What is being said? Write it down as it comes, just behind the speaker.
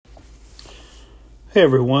Hey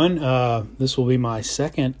everyone, this will be my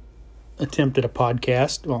second attempt at a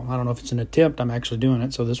podcast. Well, I don't know if it's an attempt, I'm actually doing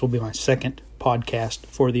it, so this will be my second podcast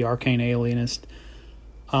for the Arcane Alienist.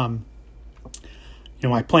 My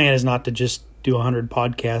plan is not to just do 100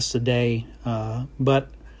 podcasts a day, but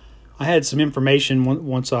I had some information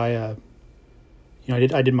once I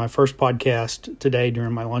did my first podcast today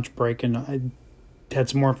during my lunch break, and I had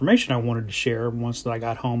some more information I wanted to share once that I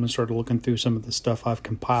got home and started looking through some of the stuff I've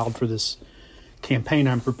compiled for this campaign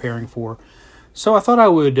I'm preparing for. So I thought I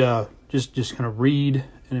would just kind of read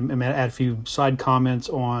and add a few side comments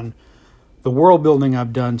on the world building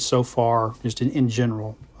I've done so far, just in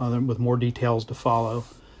general, with more details to follow.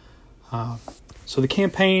 So the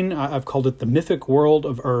campaign, I've called it the Mythic World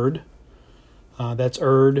of Erd. That's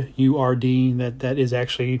Erd, U-R-D. That is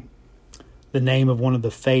actually the name of one of the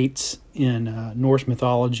fates in Norse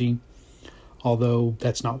mythology, although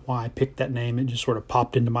that's not why I picked that name. It just sort of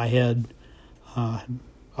popped into my head.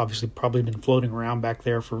 Obviously probably been floating around back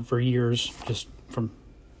there for years, just from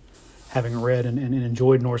having read and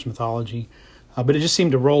enjoyed Norse mythology. But it just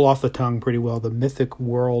seemed to roll off the tongue pretty well, the Mythic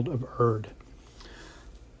World of Erd.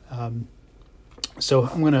 So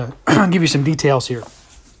I'm going to give you some details here.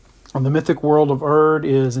 The Mythic World of Erd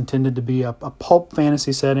is intended to be a pulp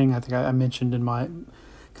fantasy setting. I think I mentioned in my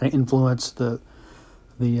kind of influence the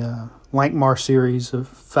Lankmar series of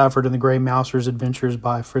Fafhrd and the Grey Mouser's Adventures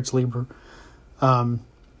by Fritz Leiber.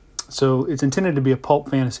 So it's intended to be a pulp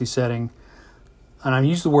fantasy setting, and I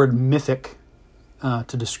use the word mythic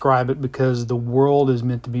to describe it because the world is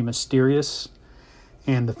meant to be mysterious,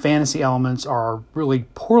 and the fantasy elements are really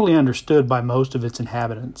poorly understood by most of its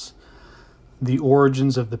inhabitants. The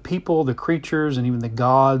origins of the people, the creatures, and even the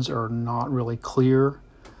gods are not really clear.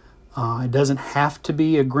 It doesn't have to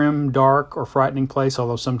be a grim, dark, or frightening place,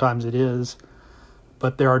 although sometimes it is.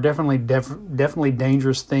 But there are definitely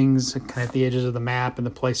dangerous things kind of at the edges of the map and the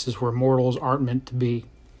places where mortals aren't meant to be.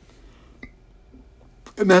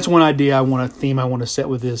 And that's one idea I want to set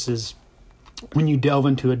with this is when you delve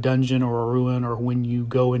into a dungeon or a ruin, or when you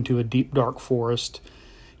go into a deep, dark forest,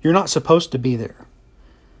 you're not supposed to be there.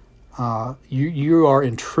 You are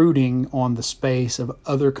intruding on the space of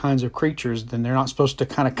other kinds of creatures, then they're not supposed to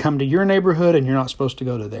kind of come to your neighborhood and you're not supposed to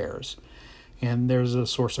go to theirs. And there's a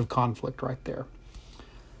source of conflict right there.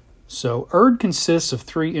 So Erd consists of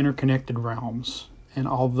 3 interconnected realms, and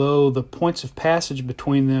although the points of passage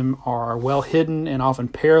between them are well hidden and often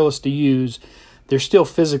perilous to use, they're still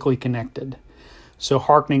physically connected. So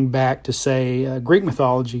hearkening back to, say, Greek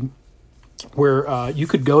mythology, where you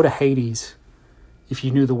could go to Hades if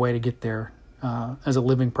you knew the way to get there as a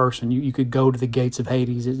living person. You could go to the gates of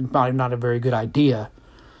Hades. It's probably not a very good idea,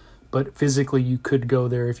 but physically you could go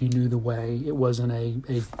there if you knew the way. It wasn't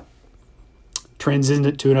a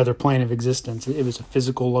transcendent to another plane of existence. It was a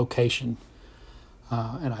physical location.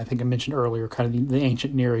 And I think I mentioned earlier kind of the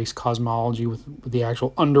ancient Near East cosmology with the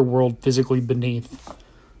actual underworld physically beneath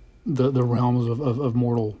the realms of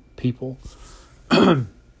mortal people. So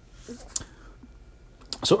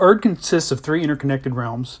Erd consists of 3 interconnected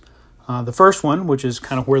realms. The first one, which is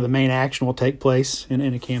kind of where the main action will take place in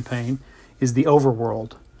a campaign, is the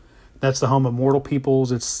overworld. That's the home of mortal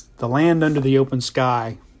peoples. It's the land under the open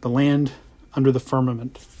sky, the land under the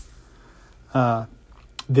firmament.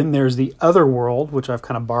 Then there's the other world, which I've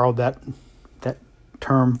kind of borrowed that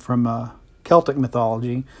term from Celtic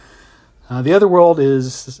mythology. The other world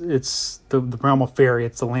it's the realm of fairy.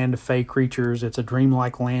 It's the land of fey creatures. It's a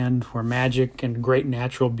dreamlike land where magic and great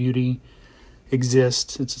natural beauty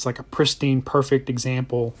exist. It's like a pristine, perfect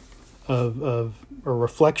example of a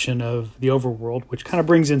reflection of the overworld, which kind of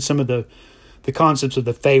brings in some of the concepts of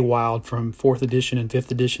the Feywild from 4th edition and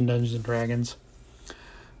 5th edition Dungeons & Dragons.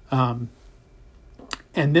 And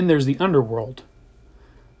then there's the underworld.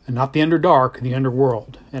 And not the Underdark, the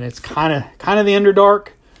underworld. And it's kind of the Underdark,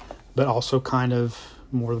 but also kind of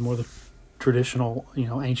more the traditional,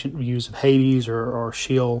 ancient views of Hades or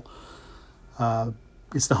Sheol.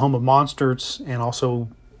 It's the home of monsters and also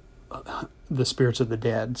the spirits of the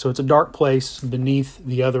dead. So it's a dark place beneath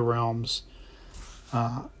the other realms.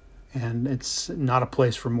 And it's not a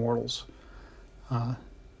place for mortals.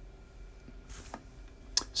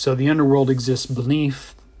 So the underworld exists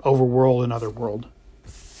beneath overworld and otherworld.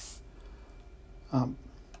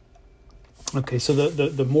 Okay, so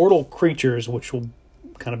the mortal creatures, which will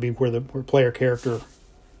kind of be where player characters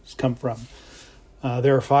come from.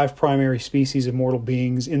 There are 5 primary species of mortal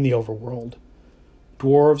beings in the overworld: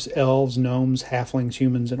 dwarves, elves, gnomes, halflings,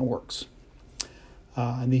 humans, and orcs.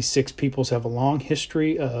 And these 6 peoples have a long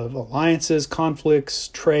history of alliances, conflicts,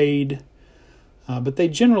 trade, but they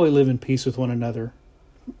generally live in peace with one another,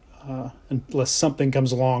 unless something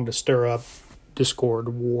comes along to stir up discord,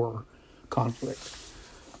 war, conflict.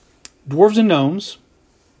 Dwarves and gnomes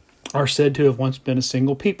are said to have once been a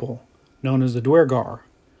single people, known as the Duergar,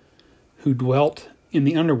 who dwelt in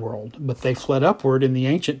the underworld, but they fled upward in the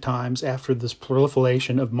ancient times after this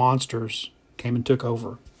proliferation of monsters came and took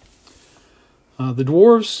over. The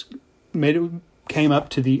dwarves came up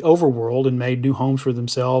to the overworld and made new homes for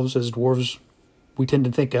themselves, as dwarves we tend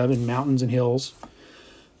to think of in mountains and hills.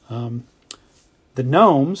 The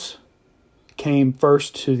gnomes came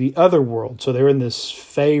first to the other world, so they're in this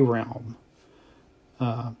fey realm.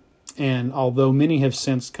 And although many have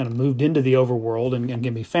since kind of moved into the overworld and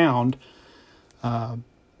can be found,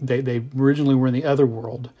 they originally were in the other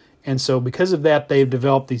world. And so because of that, they've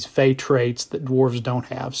developed these fey traits that dwarves don't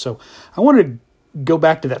have. So I wanted to go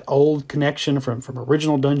back to that old connection from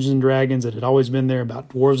original Dungeons & Dragons that had always been there about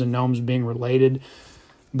dwarves and gnomes being related.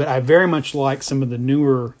 But I very much like some of the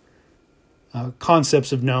newer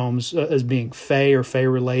concepts of gnomes as being fey or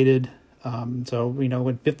fey-related. So, in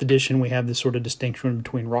 5th edition, we have this sort of distinction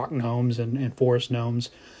between rock gnomes and forest gnomes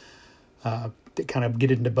that kind of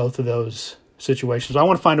get into both of those situations. I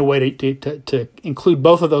want to find a way to include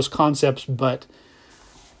both of those concepts, but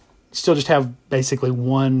still just have basically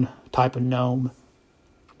one type of gnome.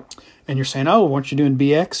 And you're saying, oh, weren't you doing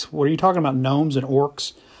BX? What are you talking about, gnomes and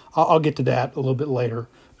orcs? I'll get to that a little bit later.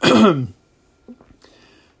 Gnomes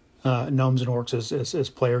and orcs as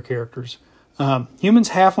player characters. Humans,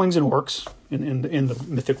 halflings, and orcs in the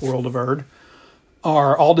mythic world of Erd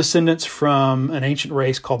are all descendants from an ancient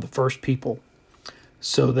race called the First People.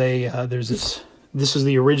 So there's this is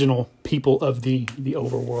the original people of the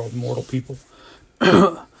overworld, mortal people.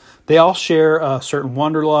 They all share a certain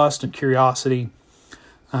wanderlust and curiosity.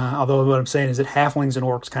 Although what I'm saying is that halflings and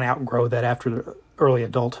orcs kind of outgrow that after the early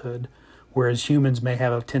adulthood, whereas humans may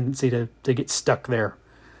have a tendency to get stuck there.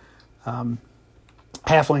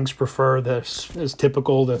 Halflings prefer as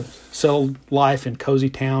typical, the settled life in cozy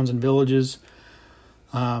towns and villages.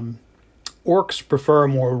 Orcs prefer a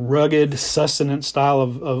more rugged, sustenance style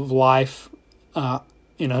of life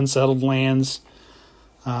in unsettled lands.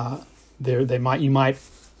 The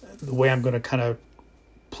way I'm going to kind of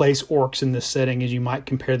place orcs in this setting is you might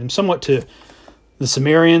compare them somewhat to the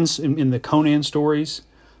Cimmerians in the Conan stories.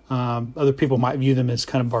 Other people might view them as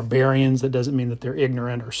kind of barbarians. That doesn't mean that they're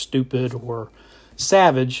ignorant or stupid or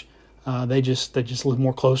savage. They just live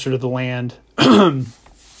more closer to the land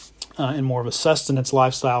and more of a sustenance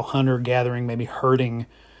lifestyle, hunter gathering, maybe herding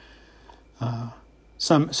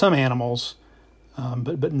some animals,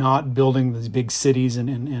 but not building these big cities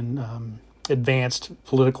and advanced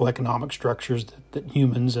political economic structures that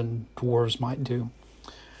humans and dwarves might do.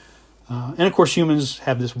 And of course, humans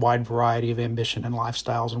have this wide variety of ambition and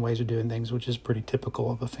lifestyles and ways of doing things, which is pretty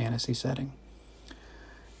typical of a fantasy setting.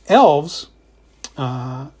 Elves,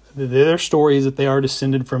 their story is that they are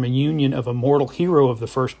descended from a union of a mortal hero of the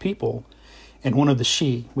First People and one of the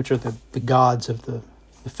Sidhe, which are the gods of the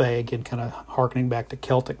Fae, again, kind of harkening back to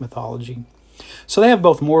Celtic mythology. So they have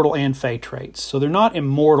both mortal and Fae traits. So they're not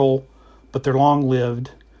immortal, but they're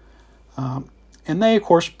long-lived. And they, of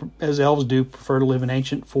course, as elves do, prefer to live in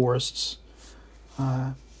ancient forests,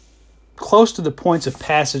 close to the points of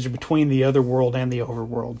passage between the other world and the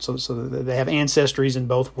overworld. So they have ancestries in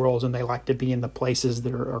both worlds, and they like to be in the places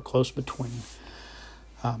that are close between.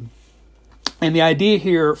 And the idea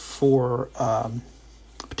here for,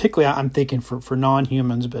 particularly I'm thinking for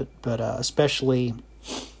non-humans, but especially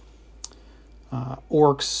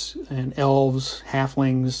orcs and elves,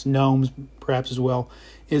 halflings, gnomes perhaps as well,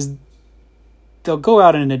 is they'll go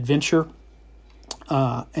out on an adventure,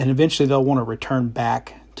 and eventually they'll want to return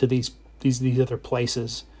back to these other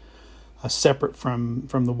places, separate from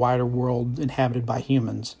the wider world inhabited by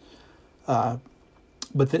humans. But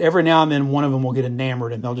that every now and then one of them will get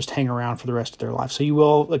enamored and they'll just hang around for the rest of their life. So you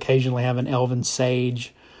will occasionally have an elven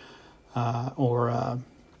sage or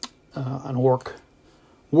an orc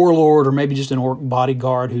warlord, or maybe just an orc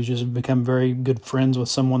bodyguard who's just become very good friends with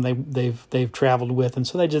someone they've traveled with, and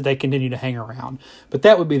so they continue to hang around. But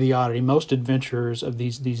that would be the oddity. Most adventurers of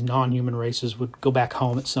these non-human races would go back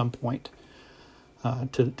home at some point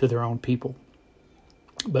to their own people.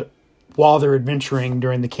 But while they're adventuring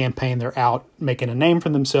during the campaign, they're out making a name for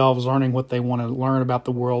themselves, learning what they want to learn about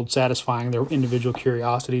the world, satisfying their individual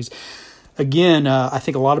curiosities. Again, I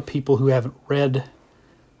think a lot of people who haven't read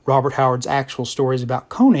Robert Howard's actual stories about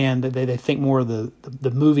Conan, that they think more of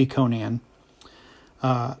the movie Conan,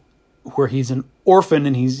 where he's an orphan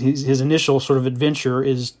and his initial sort of adventure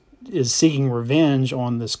is seeking revenge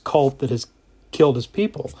on this cult that has killed his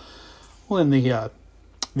people. Well, in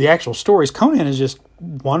the actual stories, Conan is just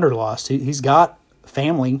wanderlust. He's got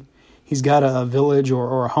family. he's got a village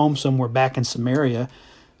or a home somewhere back in Samaria,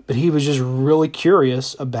 but he was just really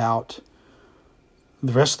curious about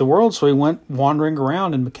the rest of the world, so he went wandering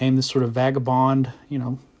around and became this sort of vagabond,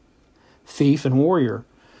 thief and warrior.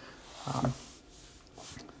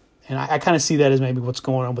 And I kind of see that as maybe what's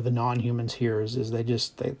going on with the non-humans here is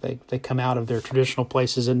they come out of their traditional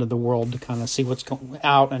places into the world to kind of see what's going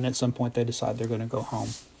out, and at some point they decide they're going to go home.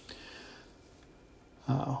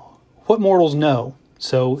 What mortals know.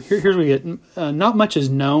 So here's where we get, not much is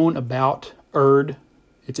known about Erd.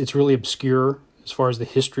 It's really obscure as far as the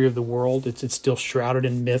history of the world. It's still shrouded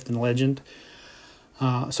in myth and legend.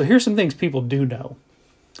 So here's some things people do know.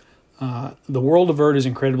 The world of Erd is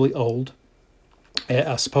incredibly old.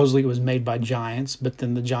 Supposedly it was made by giants, but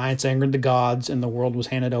then the giants angered the gods and the world was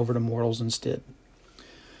handed over to mortals instead.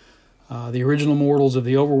 The original mortals of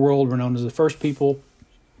the overworld were known as the first people.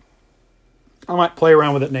 I might play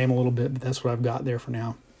around with that name a little bit, but that's what I've got there for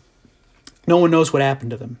now. No one knows what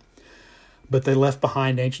happened to them, but they left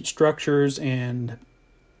behind ancient structures, and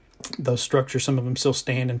those structures, some of them still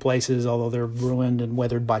stand in places, although they're ruined and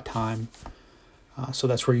weathered by time. So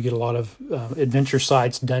that's where you get a lot of adventure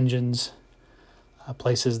sites, dungeons,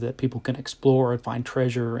 places that people can explore and find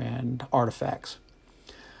treasure and artifacts.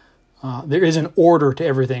 There is an order to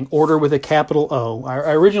everything, order with a capital O.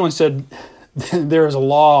 I originally said there is a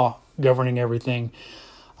law governing everything.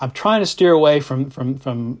 I'm trying to steer away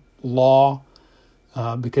from law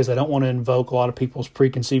because I don't want to invoke a lot of people's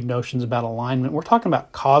preconceived notions about alignment. We're talking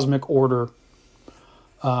about cosmic order.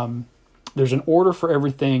 There's an order for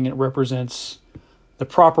everything. It represents the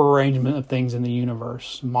proper arrangement of things in the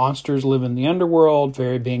universe. Monsters live in the underworld.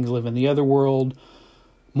 Fairy beings live in the other world.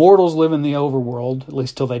 Mortals live in the overworld, at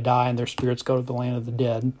least till they die and their spirits go to the land of the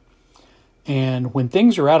dead. And when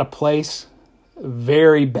things are out of place,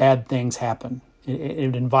 very bad things happen.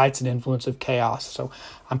 It invites an influence of chaos. So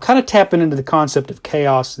I'm kind of tapping into the concept of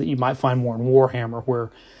chaos that you might find more in Warhammer, where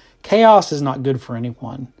chaos is not good for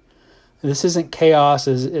anyone. This isn't chaos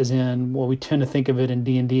as in, well, we tend to think of it in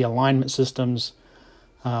D&D alignment systems,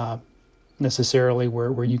 necessarily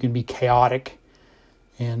where you can be chaotic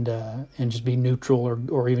and just be neutral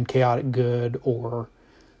or even chaotic good, or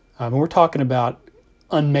we're talking about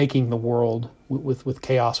unmaking the world with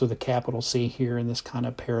chaos with a capital C here in this kind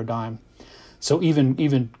of paradigm. So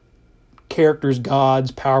even characters,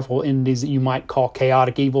 gods, powerful entities that you might call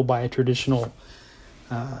chaotic evil by a traditional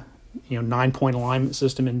 9-point alignment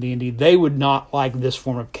system in D&D, they would not like this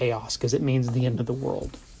form of chaos because it means the end of the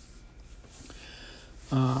world.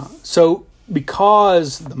 So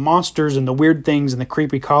because the monsters and the weird things and the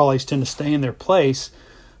creepy collies tend to stay in their place,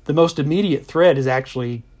 the most immediate threat is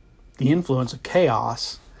actually the influence of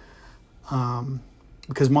chaos.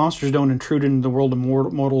 Because monsters don't intrude into the world of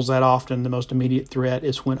mortals that often, the most immediate threat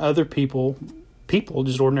is when other people,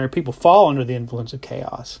 just ordinary people, fall under the influence of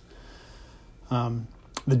chaos.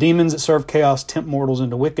 The demons that serve chaos tempt mortals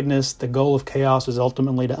into wickedness. The goal of chaos is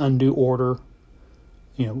ultimately to undo order.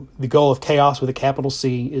 The goal of chaos with a capital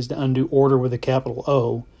C is to undo order with a capital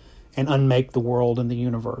O and unmake the world and the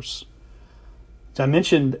universe. So I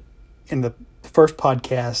mentioned in the first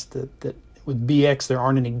podcast that with BX there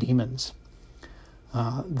aren't any demons.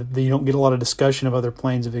 You don't get a lot of discussion of other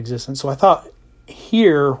planes of existence. So I thought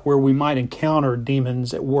here, where we might encounter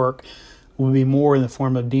demons at work, would be more in the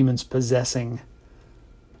form of demons possessing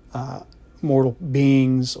mortal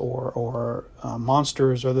beings or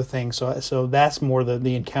monsters or other things. So that's more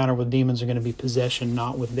the encounter with demons are going to be possession,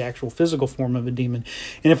 not with the actual physical form of a demon.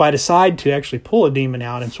 And if I decide to actually pull a demon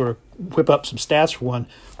out and sort of whip up some stats for one,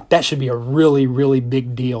 that should be a really, really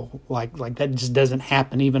big deal. Like that just doesn't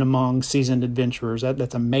happen even among seasoned adventurers.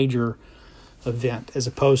 That's a major event, as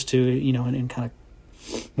opposed to, in kind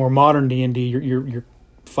of more modern D&D, you're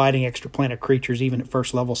fighting extraplanet creatures. Even at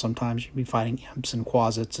first level, sometimes you'd be fighting imps and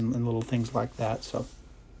quasits and little things like that. So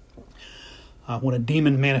when a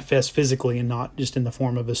demon manifests physically and not just in the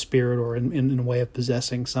form of a spirit or in a way of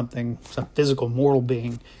possessing some physical mortal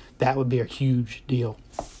being, that would be a huge deal.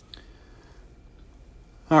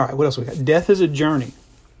 All right, what else we got? Death is a journey.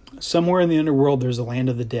 Somewhere in the underworld, there's a land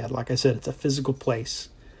of the dead. Like I said, it's a physical place.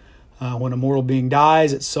 When a mortal being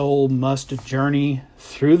dies, its soul must journey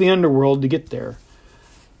through the underworld to get there.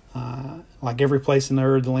 Like every place in the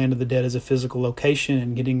earth, the land of the dead is a physical location,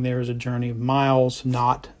 and getting there is a journey of miles,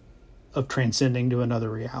 not of transcending to another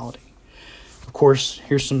reality. Of course,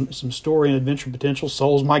 here's some story and adventure potential.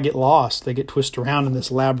 Souls might get lost. They get twisted around in this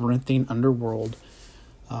labyrinthine underworld.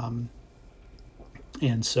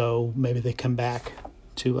 And so maybe they come back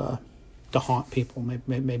to haunt people.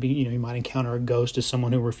 Maybe you might encounter a ghost as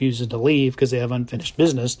someone who refuses to leave because they have unfinished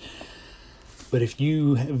business. But if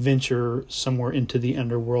you venture somewhere into the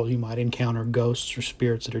underworld, you might encounter ghosts or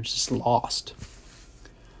spirits that are just lost.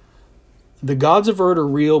 The gods of Earth are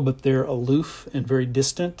real, but they're aloof and very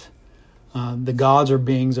distant. The gods are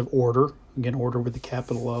beings of order, again, order with the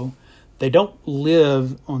capital O. They don't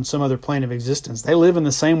live on some other plane of existence. They live in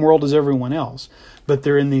the same world as everyone else, but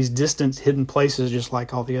they're in these distant, hidden places just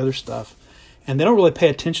like all the other stuff. And they don't really pay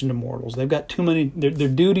attention to mortals. They've got too many, their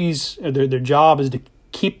duties, or their job is to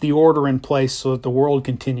keep the order in place so that the world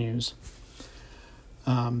continues.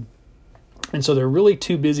 And so they're really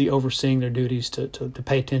too busy overseeing their duties to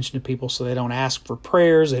pay attention to people, so they don't ask for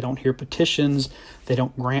prayers, they don't hear petitions, they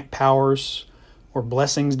don't grant powers or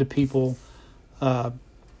blessings to people.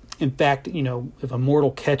 In fact, if a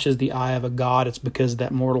mortal catches the eye of a god, it's because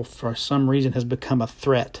that mortal, for some reason, has become a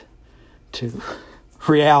threat to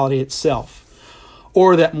reality itself.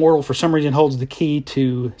 Or that mortal, for some reason, holds the key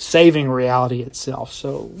to saving reality itself.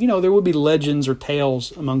 So, there would be legends or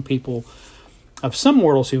tales among people of some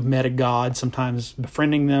mortals who've met a god, sometimes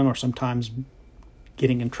befriending them or sometimes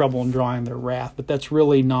getting in trouble and drawing their wrath. But that's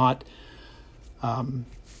really not a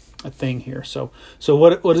thing here. So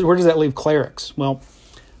where does that leave clerics? Well,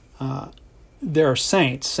 there are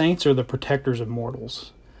saints. Saints are the protectors of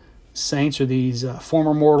mortals. Saints are these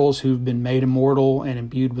former mortals who've been made immortal and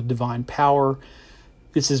imbued with divine power.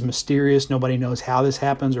 This is mysterious. Nobody knows how this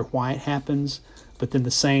happens or why it happens. But then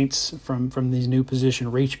the saints from these new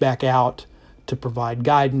positions reach back out to provide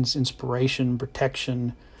guidance, inspiration,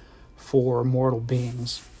 protection for mortal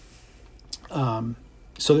beings. So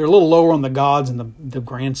they're a little lower on the gods in the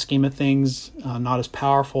grand scheme of things, not as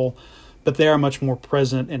powerful, but they are much more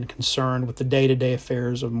present and concerned with the day-to-day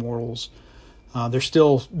affairs of mortals. They're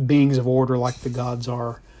still beings of order like the gods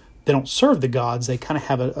are. They don't serve the gods. They kind of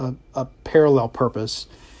have a parallel purpose.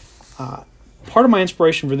 Part of my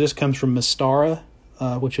inspiration for this comes from Mystara,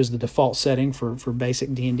 which is the default setting for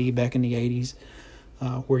basic D&D back in the 80s,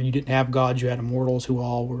 where you didn't have gods, you had immortals who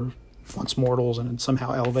all were once mortals and had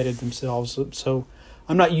somehow elevated themselves. So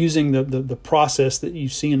I'm not using the process that you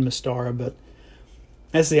see in Mystara, but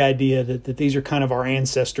that's the idea that these are kind of our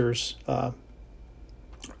ancestors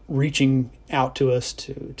reaching out to us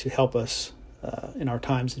to help us in our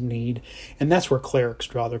times of need. And that's where clerics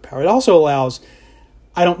draw their power. It also allows,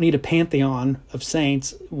 I don't need a pantheon of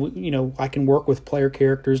saints. I can work with player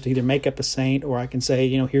characters to either make up a saint, or I can say,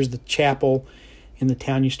 here's the chapel in the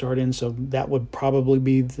town you start in, so that would probably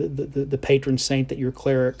be the patron saint that your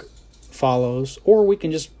cleric follows. Or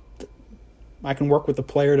I can work with the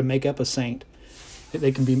player to make up a saint.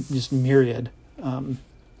 They can be just myriad.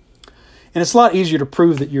 And it's a lot easier to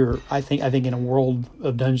prove that I think in a world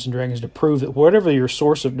of Dungeons & Dragons, to prove that whatever your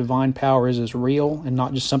source of divine power is real and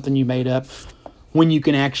not just something you made up, when you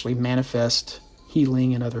can actually manifest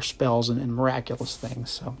healing and other spells and miraculous things.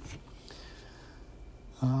 So,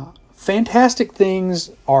 fantastic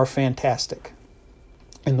things are fantastic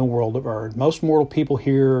in the world of Erd. Most mortal people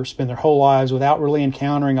here spend their whole lives without really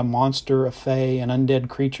encountering a monster, a fae, an undead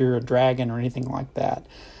creature, a dragon, or anything like that.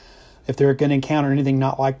 If they're going to encounter anything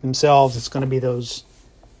not like themselves, it's going to be those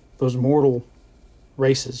mortal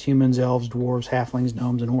races: humans, elves, dwarves, halflings,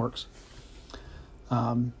 gnomes, and orcs.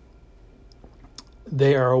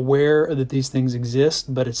 They are aware that these things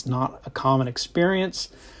exist, but it's not a common experience.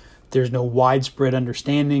 There's no widespread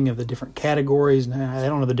understanding of the different categories. They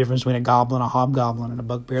don't know the difference between a goblin, a hobgoblin, and a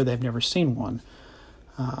bugbear. They've never seen one.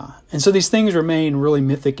 And so these things remain really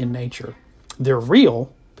mythic in nature. They're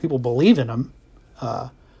real. People believe in them.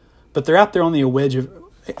 But they're out there on the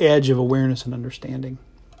edge of awareness and understanding.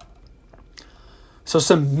 So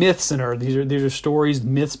some myths in Earth. These are stories,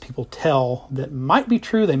 myths people tell that might be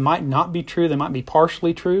true, they might not be true, they might be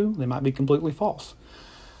partially true, they might be completely false.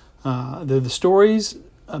 They're the stories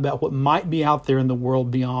about what might be out there in the world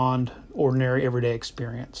beyond ordinary everyday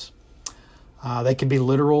experience. They could be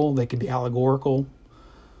literal, they could be allegorical.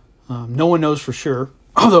 No one knows for sure,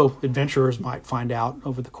 although adventurers might find out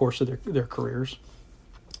over the course of their careers.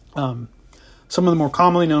 Some of the more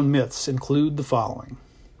commonly known myths include the following.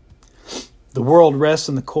 The world rests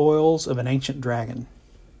in the coils of an ancient dragon.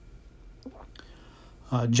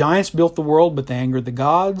 Giants built the world, but they angered the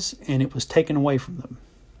gods, and it was taken away from them.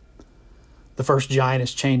 The first giant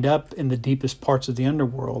is chained up in the deepest parts of the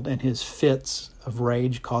underworld, and his fits of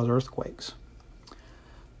rage cause earthquakes.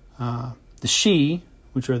 The Shi,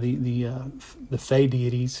 which are the Fey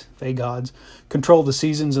deities, Fey gods, control the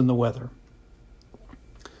seasons and the weather.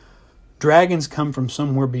 Dragons come from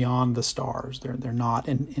somewhere beyond the stars. They're not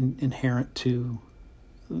inherent to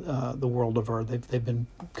the world of Earth. They've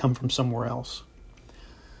come from somewhere else.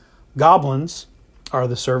 Goblins are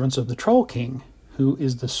the servants of the Troll King, who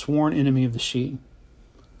is the sworn enemy of the Shi.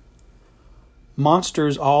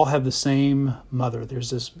 monsters all have the same mother. There's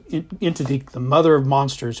this entity, the mother of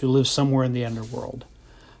monsters, who lives somewhere in the underworld.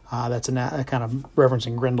 That's a kind of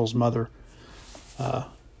referencing Grendel's mother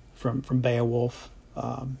from Beowulf.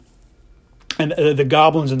 And the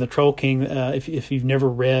goblins and the Troll King, if you've never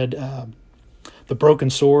read The Broken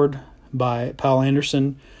Sword by Paul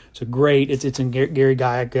Anderson, it's in Gary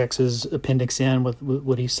Gygax's Appendix N with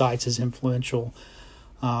what he cites as influential.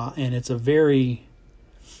 And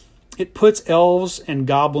it puts elves and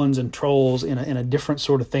goblins and trolls in a different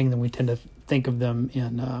sort of thing than we tend to think of them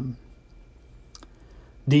in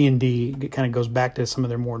D&D. It kind of goes back to some of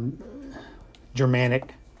their more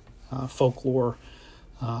Germanic folklore,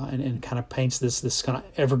 and kind of paints this kind of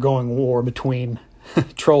ever-going war between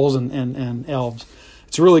trolls and elves.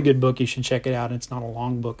 It's a really good book. You should check it out. It's not a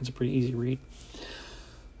long book. It's a pretty easy read.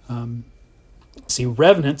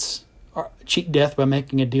 Revenants cheat death by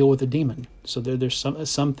making a deal with a demon. So there's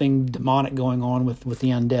something demonic going on with the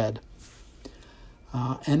undead.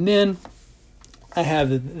 And then I have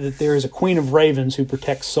that there is a queen of ravens who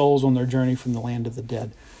protects souls on their journey from the land of the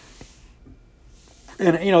dead.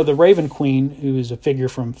 And, the Raven Queen, who is a figure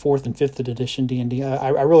from 4th and 5th edition D&D, I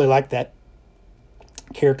really like that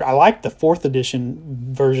character. I like the 4th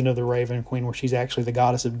edition version of the Raven Queen, where she's actually the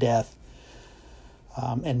goddess of death,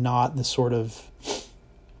 and not the sort of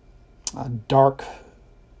dark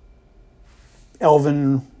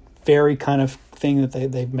elven fairy kind of thing that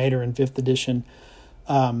they've made her in 5th edition.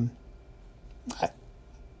 I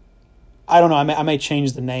don't know. I may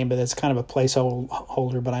change the name, but that's kind of a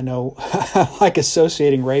placeholder. But I know I like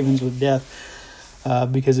associating ravens with death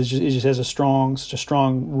because it just has such a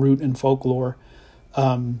strong root in folklore.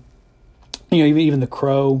 Even the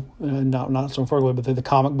Crow, not so folklore, but the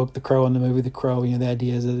comic book The Crow and the movie The Crow. The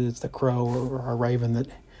idea is that it's the crow or a raven that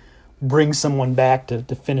brings someone back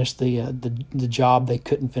to finish the job they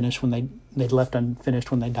couldn't finish when they'd left unfinished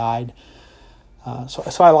when they died. So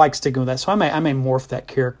I like sticking with that. So I may morph that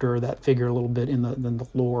character or that figure a little bit in the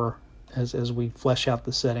lore as we flesh out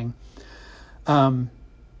the setting. Some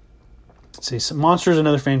monsters and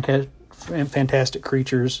other fantastic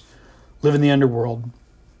creatures live in the underworld.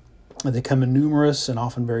 They come in numerous and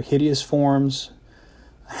often very hideous forms.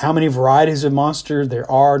 How many varieties of monster there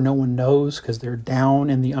are, no one knows, because they're down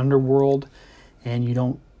in the underworld, and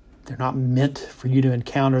they're not meant for you to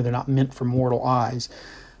encounter. They're not meant for mortal eyes.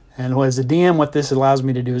 And as a DM, what this allows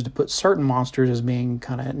me to do is to put certain monsters as being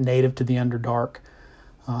kind of native to the Underdark,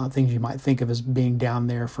 things you might think of as being down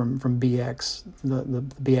there from BX, the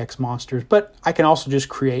BX monsters. But I can also just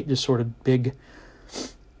create just sort of big,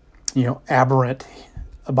 aberrant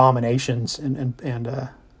abominations and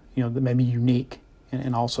that may be unique,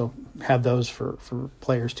 and also have those for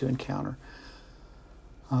players to encounter.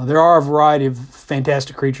 There are a variety of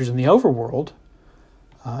fantastic creatures in the overworld,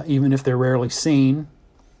 even if they're rarely seen.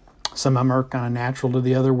 Some of them are kind of natural to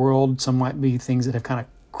the other world. Some might be things that have kind of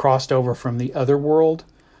crossed over from the other world,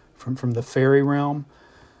 from the fairy realm.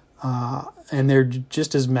 And they're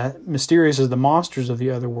just as mysterious as the monsters of the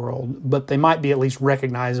other world, but they might be at least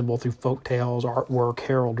recognizable through folk tales, artwork,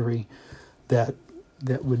 heraldry that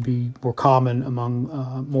would be more common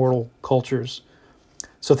among mortal cultures.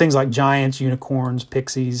 So things like giants, unicorns,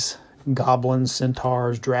 pixies, goblins,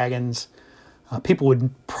 centaurs, dragons. People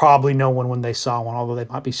would probably know one when they saw one, although they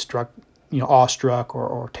might be awestruck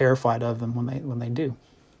or terrified of them when they do.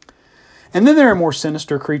 And then there are more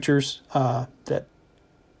sinister creatures that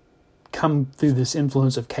come through this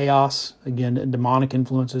influence of chaos. Again, demonic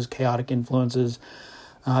influences, chaotic influences.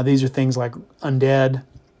 These are things like undead,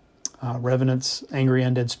 revenants, angry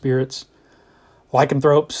undead spirits,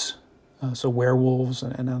 lycanthropes, so werewolves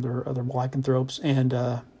and other lycanthropes,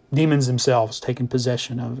 and demons themselves taking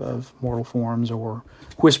possession of mortal forms or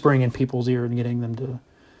whispering in people's ear and getting them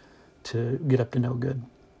to get up to no good.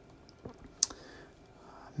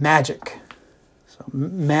 Magic. So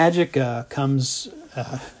magic comes,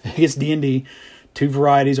 it's D&D, two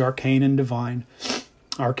varieties, arcane and divine.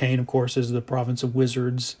 Arcane, of course, is the province of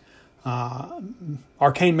wizards.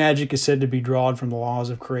 Arcane magic is said to be drawn from the laws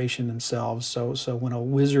of creation themselves. So when a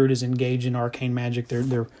wizard is engaged in arcane magic,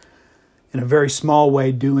 they're in a very small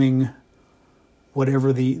way doing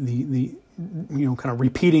whatever the kind of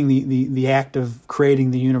repeating the act of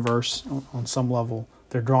creating the universe on some level.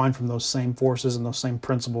 They're drawing from those same forces and those same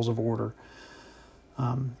principles of order.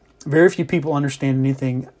 Very few people understand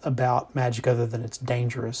anything about magic other than it's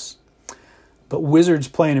dangerous. But wizards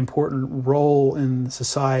play an important role in the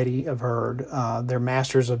society of Herd. They're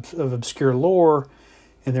masters of obscure lore,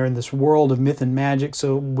 and they're in this world of myth and magic,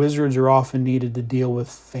 so wizards are often needed to deal with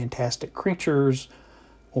fantastic creatures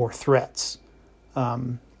or threats.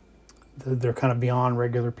 they're kind of beyond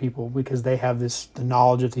regular people because they have the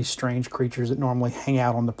knowledge of these strange creatures that normally hang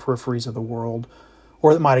out on the peripheries of the world,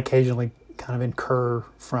 or that might occasionally kind of incur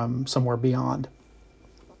from somewhere beyond.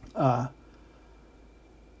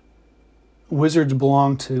 Wizards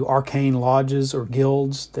belong to arcane lodges or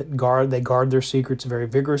guilds that guard their secrets very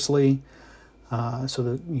vigorously, so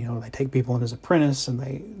that they take people in as apprentice,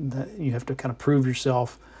 and you have to kind of prove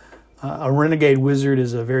yourself. A renegade wizard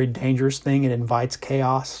is a very dangerous thing. It invites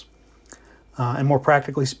chaos. And more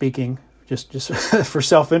practically speaking, just for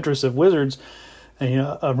self-interest of wizards,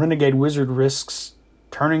 a renegade wizard risks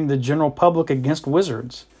turning the general public against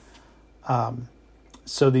wizards.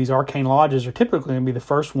 So these arcane lodges are typically going to be the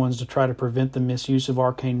first ones to try to prevent the misuse of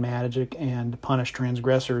arcane magic and punish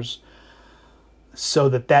transgressors, so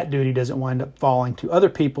that duty doesn't wind up falling to other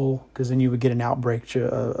people, because then you would get an outbreak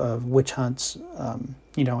of witch hunts,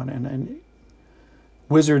 and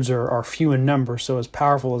wizards are few in number, so as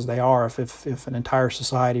powerful as they are, if an entire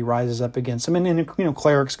society rises up against them, and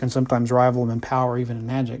clerics can sometimes rival them in power, even in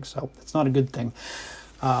magic, so it's not a good thing.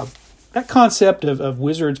 That concept of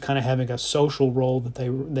wizards kind of having a social role that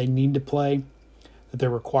they need to play, that they're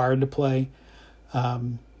required to play,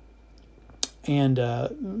 and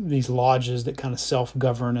these lodges that kind of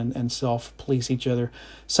self-govern and self-police each other.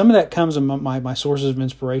 Some of that comes from my sources of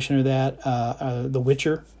inspiration are that The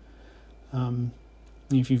Witcher.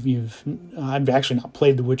 If I've actually not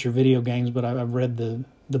played The Witcher video games, but I've read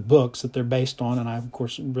the books that they're based on, and I of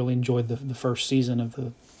course really enjoyed the first season of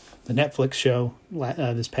the Netflix show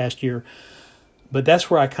this past year. But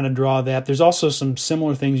that's where I kind of draw that. There's also some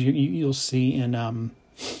similar things you'll see in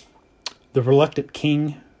the Reluctant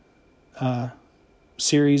King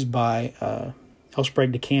series by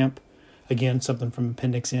Elsprague de Camp. Again, something from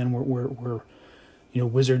Appendix N, where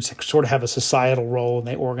wizards sort of have a societal role, and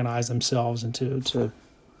they organize themselves into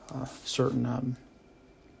certain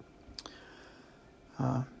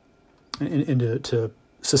into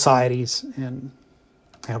societies, and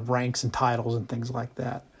have ranks and titles and things like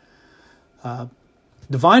that.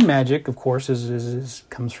 Divine magic, of course,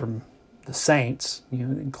 comes from the saints,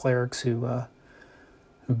 and clerics who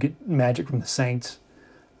get magic from the saints.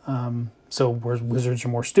 So whereas wizards are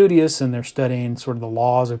more studious and they're studying sort of the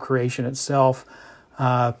laws of creation itself,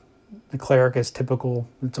 the cleric is typical.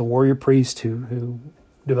 It's a warrior priest who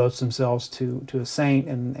devotes themselves to a saint,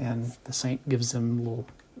 and the saint gives them little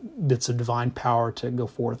bits of divine power to go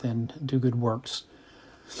forth and do good works.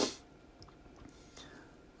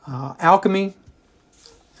 Alchemy,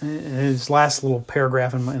 his last little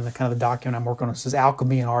paragraph in the kind of the document I'm working on, says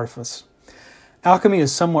alchemy and artifice. Alchemy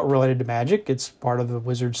is somewhat related to magic. It's part of the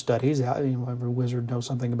wizard studies. Every wizard knows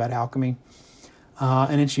something about alchemy.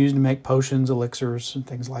 And it's used to make potions, elixirs, and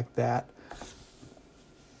things like that.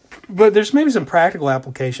 But there's maybe some practical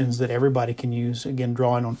applications that everybody can use, again,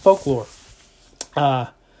 drawing on folklore.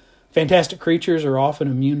 Fantastic creatures are often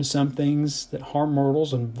immune to some things that harm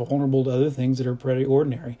mortals and vulnerable to other things that are pretty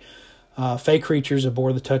ordinary. Fey creatures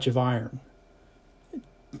abhor the touch of iron.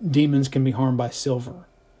 Demons can be harmed by silver.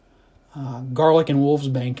 Garlic and wolf's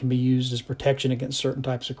bane can be used as protection against certain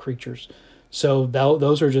types of creatures. So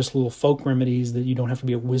those are just little folk remedies that you don't have to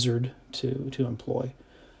be a wizard to employ.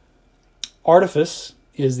 Artifice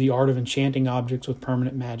is the art of enchanting objects with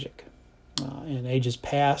permanent magic. In ages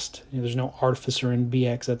past, there's no artificer in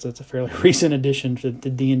BX. That's a fairly recent addition to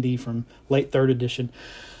D&D from late 3rd edition.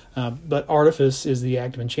 But artifice is the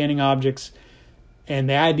act of enchanting objects. And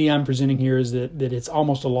the idea I'm presenting here is that it's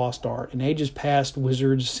almost a lost art. In ages past,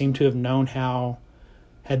 wizards seem to have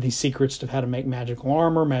had these secrets of how to make magical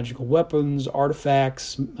armor, magical weapons,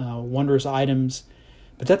 artifacts, wondrous items.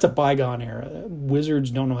 But that's a bygone era.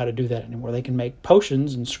 Wizards don't know how to do that anymore. They can make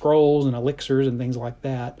potions and scrolls and elixirs and things like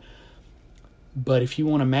that. But if you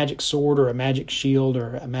want a magic sword or a magic shield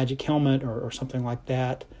or a magic helmet or something like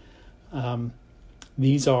that, you're going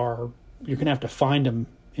to have to find them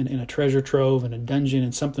in a treasure trove, in a dungeon,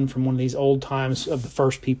 and something from one of these old times of the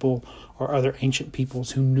first people or other ancient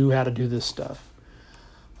peoples who knew how to do this stuff.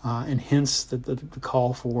 And hence the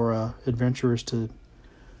call for adventurers to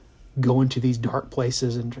go into these dark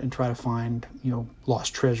places and try to find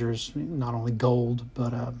lost treasures, not only gold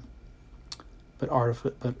but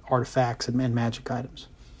artifacts and magic items.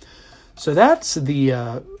 So that's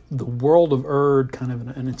the world of Erd kind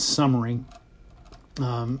of in its summary.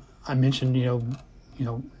 I mentioned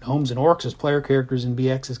gnomes and orcs as player characters in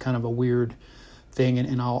BX is kind of a weird thing,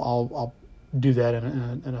 and I'll do that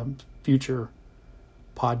in a future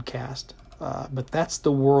podcast. But that's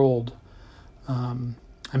the world.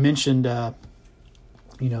 I mentioned some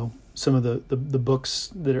of the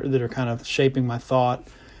books that are kind of shaping my thought.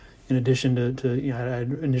 In addition to I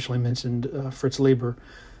initially mentioned Fritz Lieber,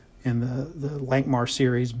 and the Lankmar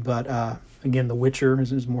series. But again, The Witcher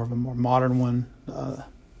is more of a more modern one.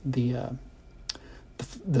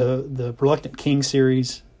 The Reluctant King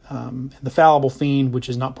series, The Fallible Fiend, which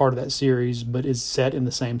is not part of that series but is set in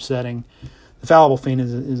the same setting. The Fallible Fiend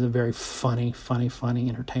is a very funny,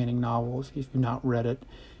 entertaining novel. If you've not read it,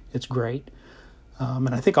 it's great.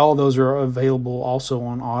 And I think all of those are available also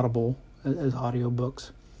on Audible as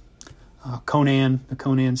audiobooks. Conan, the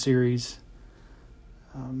Conan series.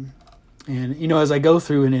 And, as I go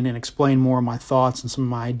through and explain more of my thoughts and some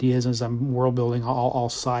of my ideas as I'm world building, I'll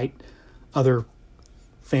cite other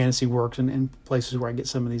fantasy works and places where I get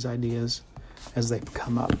some of these ideas as they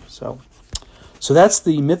come up. So that's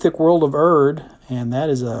the Mythic World of Erd, and that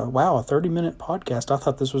is a 30-minute podcast. I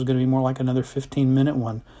thought this was going to be more like another 15-minute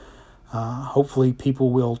one. Hopefully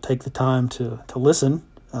people will take the time to listen.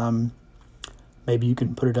 Maybe you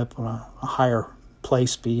can put it up on a higher play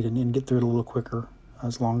speed and get through it a little quicker,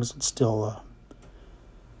 as long as it's still,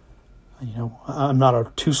 I'm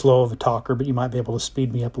not too slow of a talker, but you might be able to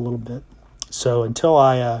speed me up a little bit. So until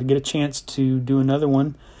I get a chance to do another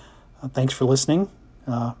one, thanks for listening.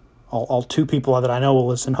 All two people that I know will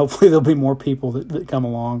listen. Hopefully there'll be more people that come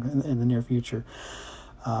along in the near future.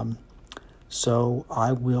 So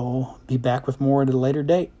I will be back with more at a later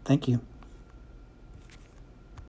date. Thank you.